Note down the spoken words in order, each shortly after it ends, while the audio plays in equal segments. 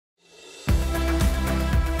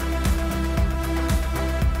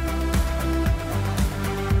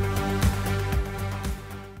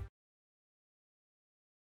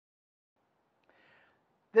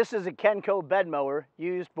This is a Kennco bed mower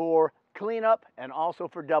used for cleanup and also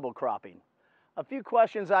for double cropping. A few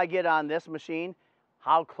questions I get on this machine: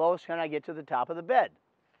 how close can I get to the top of the bed?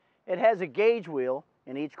 It has a gauge wheel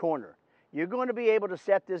in each corner. You're going to be able to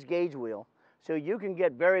set this gauge wheel so you can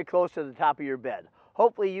get very close to the top of your bed.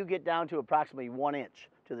 Hopefully you get down to approximately 1 inch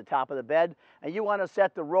to the top of the bed, and you want to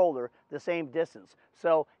set the roller the same distance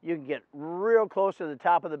so you can get real close to the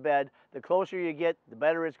top of the bed. The closer you get, the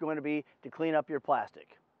better it's going to be to clean up your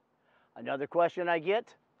plastic. Another question I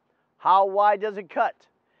get: how wide does it cut?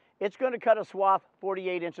 It's going to cut a swath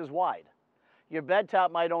 48 inches wide. Your bed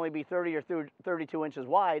top might only be 30 or 32 inches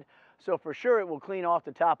wide, so for sure it will clean off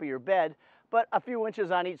the top of your bed, but a few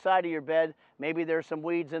inches on each side of your bed, maybe there's some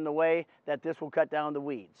weeds in the way, that this will cut down the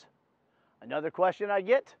weeds. Another question I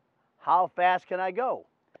get: how fast can I go?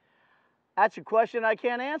 That's a question I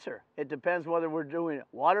can't answer. It depends whether we're doing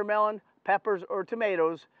watermelon, peppers, or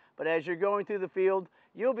tomatoes, but as you're going through the field,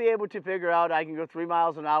 you'll be able to figure out I can go 3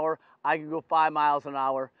 miles an hour, I can go 5 miles an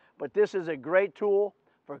hour, but this is a great tool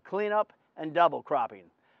for cleanup and double cropping.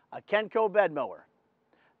 A Kennco bed mower.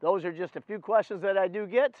 Those are just a few questions that I do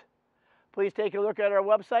get. Please take a look at our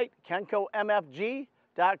website,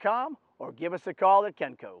 KencoMFG.com, or give us a call at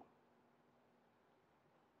Kennco.